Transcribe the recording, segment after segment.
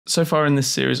So far in this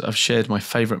series, I've shared my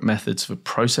favourite methods for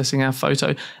processing our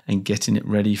photo and getting it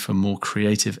ready for more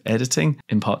creative editing.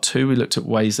 In part 2, we looked at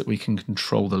ways that we can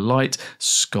control the light,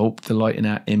 sculpt the light in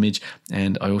our image,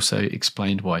 and I also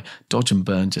explained why dodge and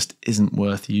burn just isn't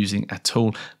worth using at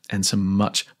all, and some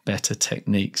much better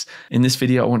techniques. In this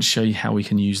video, I want to show you how we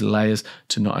can use layers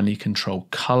to not only control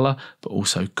colour, but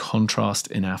also contrast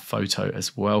in our photo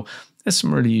as well. There's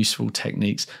some really useful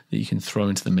techniques that you can throw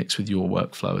into the mix with your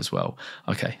workflow as well.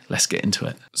 Okay, let's get into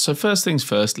it. So first things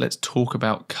first, let's talk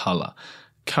about colour.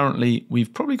 Currently,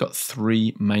 we've probably got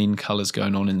 3 main colours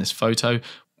going on in this photo.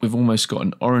 We've almost got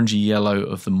an orangey yellow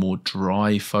of the more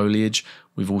dry foliage.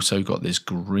 We've also got this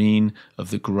green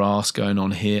of the grass going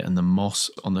on here and the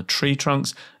moss on the tree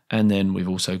trunks. And then we've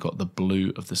also got the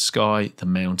blue of the sky, the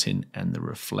mountain, and the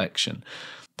reflection.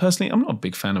 Personally, I'm not a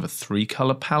big fan of a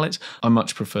 3-colour palette. I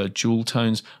much prefer dual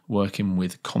tones working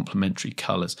with complementary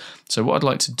colours. So what I'd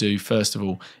like to do, first of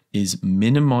all, is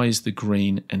minimise the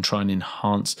green and try and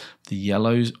enhance the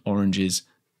yellows, oranges,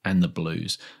 and the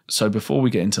blues. So before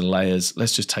we get into layers,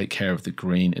 let's just take care of the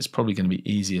green. It's probably going to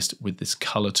be easiest with this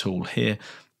colour tool here.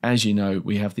 As you know,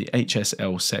 we have the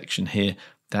HSL section here.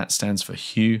 That stands for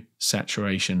hue,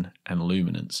 saturation, and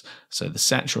luminance. So the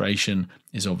saturation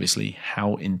is obviously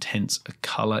how intense a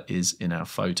color is in our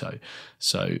photo.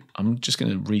 So I'm just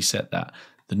going to reset that.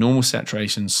 The normal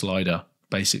saturation slider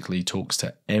basically talks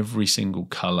to every single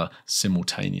color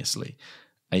simultaneously.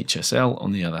 HSL,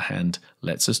 on the other hand,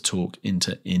 lets us talk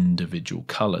into individual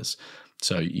colors.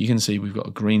 So you can see we've got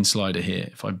a green slider here.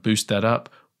 If I boost that up,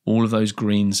 all of those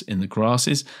greens in the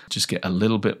grasses just get a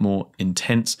little bit more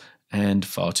intense and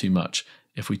far too much.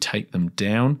 If we take them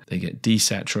down, they get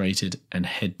desaturated and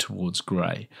head towards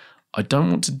grey. I don't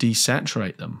want to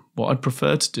desaturate them. What I'd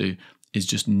prefer to do is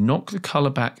just knock the colour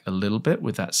back a little bit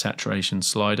with that saturation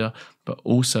slider, but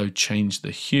also change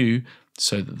the hue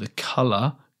so that the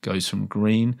colour goes from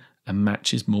green and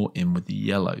matches more in with the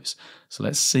yellows. So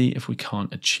let's see if we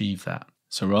can't achieve that.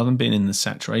 So rather than being in the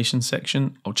saturation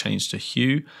section, I'll change to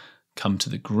hue, come to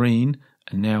the green,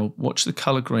 and now watch the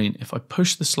colour green. If I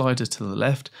push the slider to the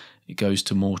left, it goes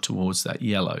to more towards that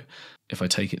yellow. If I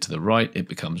take it to the right, it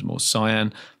becomes more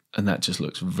cyan, and that just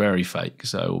looks very fake.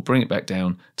 So we'll bring it back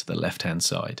down to the left-hand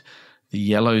side. The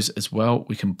yellows as well,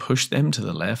 we can push them to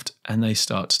the left, and they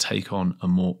start to take on a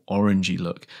more orangey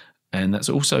look. And that's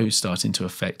also starting to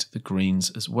affect the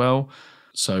greens as well.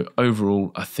 So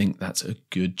overall, I think that's a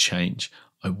good change.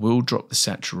 I will drop the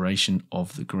saturation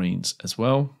of the greens as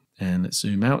well. And let's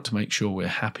zoom out to make sure we're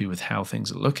happy with how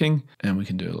things are looking. And we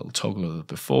can do a little toggle of the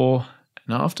before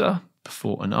and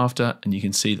after, and you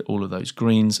can see that all of those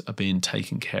greens are being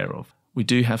taken care of. We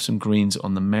do have some greens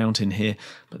on the mountain here,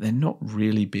 but they're not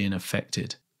really being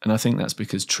affected. And I think that's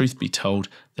because, truth be told,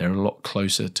 they're a lot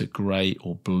closer to grey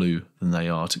or blue than they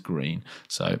are to green.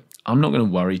 So I'm not going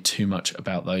to worry too much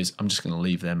about those. I'm just going to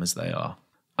leave them as they are.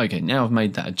 Okay, now I've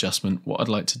made that adjustment. What I'd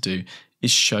like to do is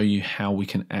show you how we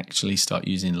can actually start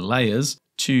using layers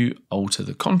to alter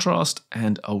the contrast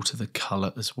and alter the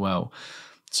color as well.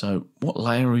 So what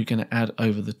layer are we going to add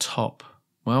over the top?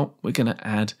 Well, we're going to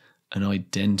add an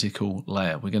identical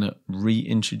layer. We're going to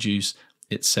reintroduce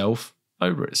itself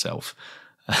over itself.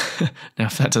 Now,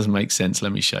 if that doesn't make sense,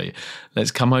 let me show you.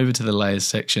 Let's come over to the layers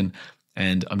section,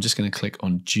 and I'm just going to click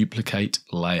on duplicate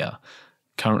layer.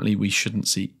 Currently, we shouldn't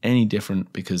see any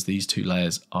different because these 2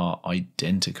 layers are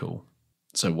identical.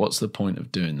 So what's the point of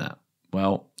doing that?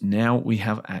 Well, now we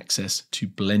have access to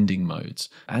blending modes.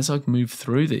 As I move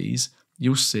through these,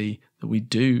 you'll see that we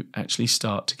do actually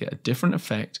start to get a different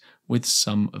effect with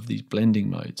some of these blending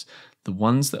modes. The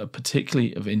ones that are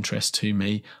particularly of interest to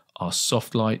me are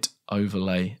soft light,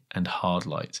 overlay, and hard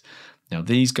light. Now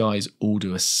these guys all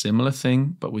do a similar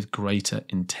thing, but with greater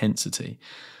intensity.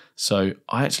 So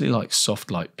I actually like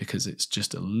soft light because it's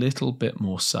just a little bit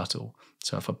more subtle.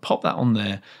 So if I pop that on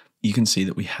there, you can see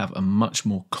that we have a much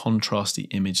more contrasty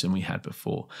image than we had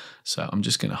before. So I'm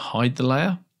just going to hide the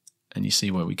layer, and you see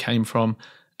where we came from,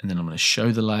 and then I'm going to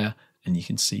show the layer, and you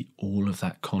can see all of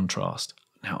that contrast.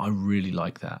 Now I really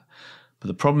like that. But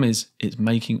the problem is it's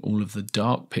making all of the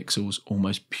dark pixels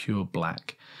almost pure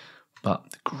black. But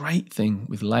the great thing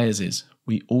with layers is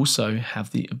we also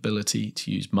have the ability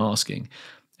to use masking.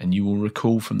 And you will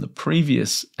recall from the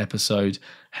previous episode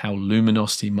how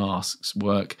luminosity masks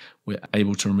work. We're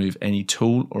able to remove any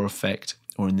tool or effect,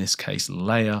 or in this case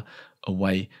layer,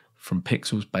 away from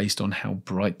pixels based on how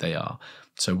bright they are.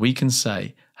 So we can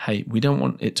say, hey, we don't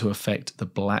want it to affect the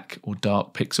black or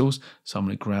dark pixels. So I'm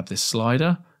going to grab this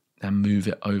slider and move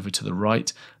it over to the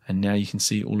right. And now you can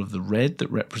see all of the red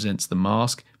that represents the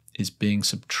mask is being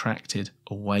subtracted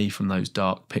away from those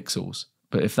dark pixels.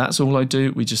 But if that's all I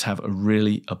do, we just have a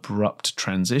really abrupt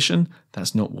transition.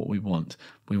 That's not what we want.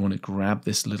 We want to grab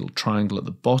this little triangle at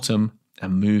the bottom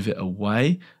and move it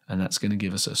away, and that's going to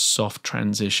give us a soft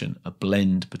transition, a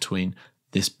blend between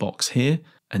this box here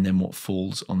and then what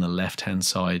falls on the left-hand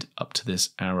side up to this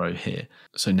arrow here.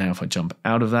 So now if I jump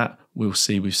out of that, we'll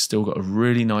see we've still got a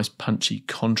really nice punchy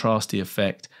contrasty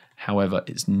effect. However,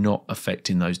 it's not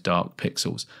affecting those dark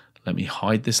pixels. Let me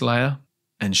hide this layer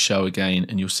and show again,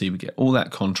 and you'll see we get all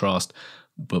that contrast,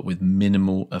 but with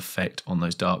minimal effect on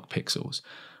those dark pixels.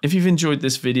 If you've enjoyed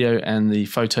this video and the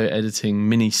photo editing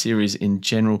mini series in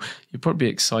general, you'll probably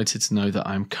be excited to know that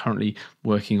I'm currently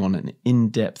working on an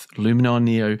in-depth Luminar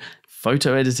Neo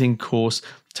photo editing course,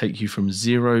 take you from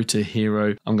zero to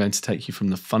hero. I'm going to take you from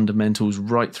the fundamentals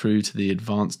right through to the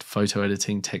advanced photo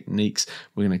editing techniques.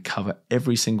 We're going to cover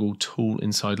every single tool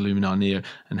inside Luminar Neo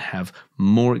and have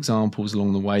more examples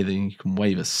along the way than you can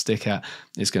wave a stick at.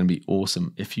 It's going to be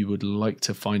awesome. If you would like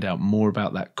to find out more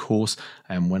about that course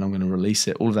and when I'm going to release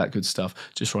it, all of that good stuff,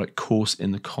 just write course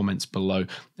in the comments below.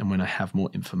 And when I have more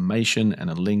information and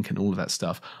a link and all of that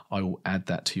stuff, I will add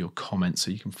that to your comments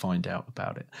so you can find out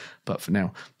about it. But for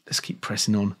now, let's keep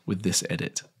pressing on with this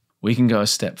edit. We can go a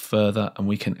step further and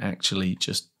we can actually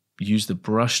just use the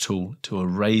brush tool to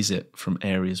erase it from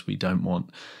areas we don't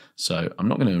want. So I'm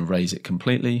not going to erase it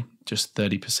completely, just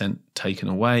 30% taken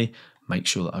away. Make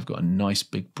sure that I've got a nice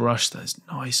big brush that is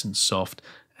nice and soft,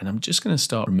 and I'm just going to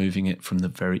start removing it from the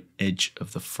very edge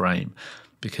of the frame,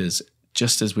 because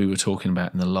just as we were talking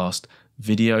about in the last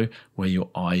video where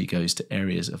your eye goes to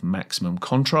areas of maximum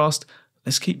contrast,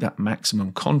 let's keep that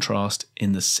maximum contrast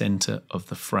in the center of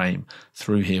the frame,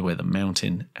 through here where the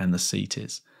mountain and the seat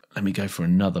is. Let me go for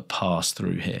another pass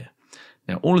through here.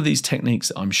 Now, all of these techniques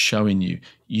that I'm showing you,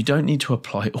 you don't need to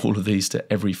apply all of these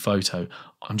to every photo.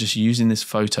 I'm just using this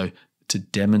photo to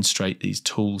demonstrate these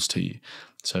tools to you.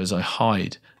 So as I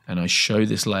hide and I show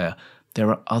this layer, there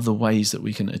are other ways that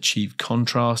we can achieve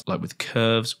contrast, like with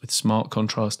curves, with smart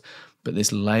contrast, but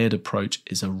this layered approach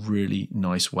is a really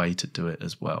nice way to do it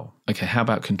as well. Okay, how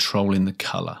about controlling the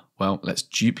color? Well, let's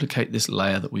duplicate this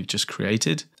layer that we've just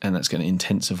created, and that's going to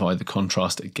intensify the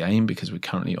contrast again because we're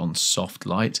currently on soft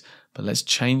light. But let's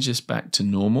change this back to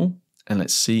normal, and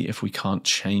let's see if we can't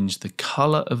change the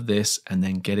color of this and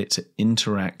then get it to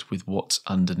interact with what's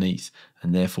underneath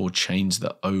and therefore change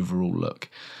the overall look.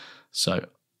 So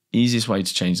easiest way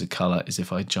to change the color is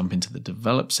if I jump into the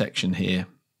develop section here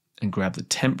and grab the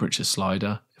temperature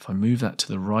slider. If I move that to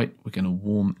the right, we're going to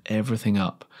warm everything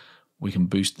up. We can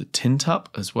boost the tint up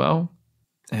as well.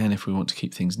 And if we want to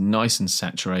keep things nice and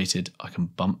saturated, I can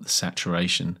bump the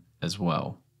saturation as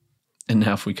well. And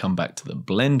now if we come back to the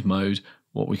blend mode,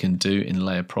 what we can do in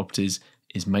layer properties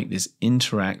is make this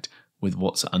interact with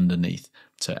what's underneath.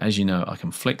 So as you know, I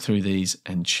can flick through these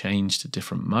and change to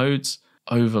different modes.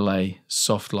 Overlay,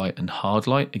 soft light and hard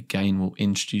light, again, will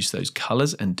introduce those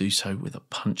colors and do so with a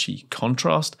punchy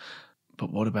contrast.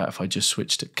 But what about if I just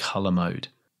switch to color mode?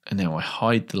 And now I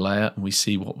hide the layer and we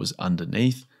see what was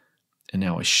underneath. And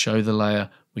now I show the layer,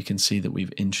 we can see that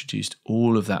we've introduced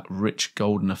all of that rich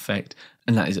golden effect,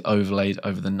 and that is overlaid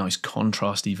over the nice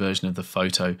contrasty version of the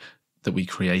photo that we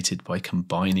created by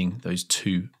combining those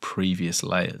two previous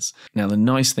layers. Now, the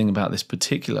nice thing about this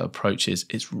particular approach is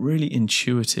it's really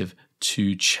intuitive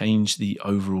to change the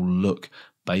overall look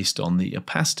based on the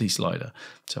opacity slider.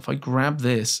 So if I grab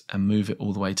this and move it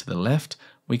all the way to the left,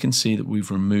 we can see that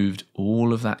we've removed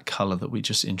all of that color that we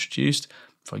just introduced.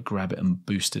 If I grab it and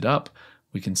boost it up,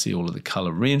 we can see all of the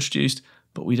color reintroduced,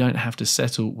 but we don't have to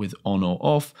settle with on or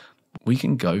off. We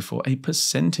can go for a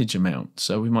percentage amount.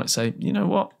 So we might say, you know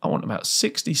what, I want about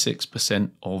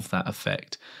 66% of that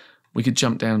effect. We could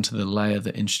jump down to the layer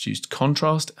that introduced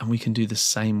contrast, and we can do the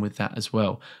same with that as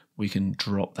well. We can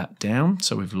drop that down,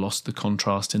 so we've lost the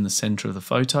contrast in the center of the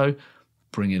photo,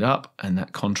 bring it up, and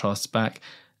that contrasts back.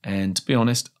 And to be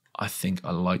honest, I think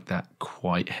I like that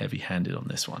quite heavy-handed on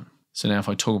this one. So now if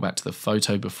I talk back to the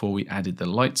photo before we added the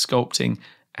light sculpting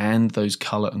and those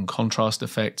color and contrast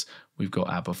effects, we've got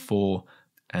our before,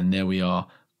 and there we are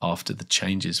after the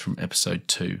changes from episode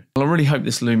 2. Well, I really hope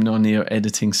this Luminar Neo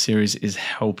editing series is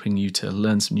helping you to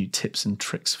learn some new tips and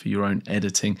tricks for your own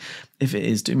editing. If it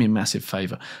is, do me a massive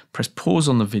favor, press pause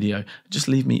on the video, just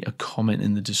leave me a comment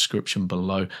in the description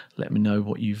below. Let me know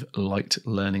what you've liked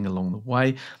learning along the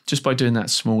way. Just by doing that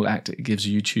small act, it gives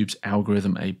YouTube's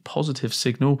algorithm a positive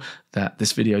signal that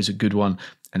this video is a good one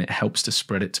and it helps to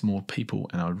spread it to more people,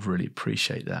 and I would really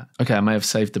appreciate that. Okay, I may have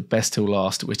saved the best till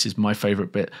last, which is my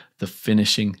favorite bit, the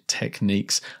finishing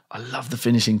techniques. I love the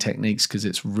finishing techniques because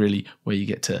it's really where you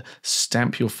get to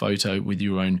stamp your photo with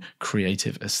your own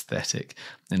creative aesthetic.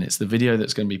 And it's the video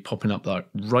that's going to be popping up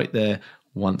right there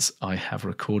once I have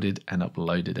recorded and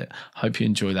uploaded it. Hope you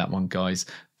enjoy that one, guys.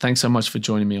 Thanks so much for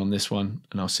joining me on this one,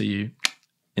 and I'll see you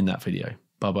in that video.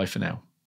 Bye-bye for now.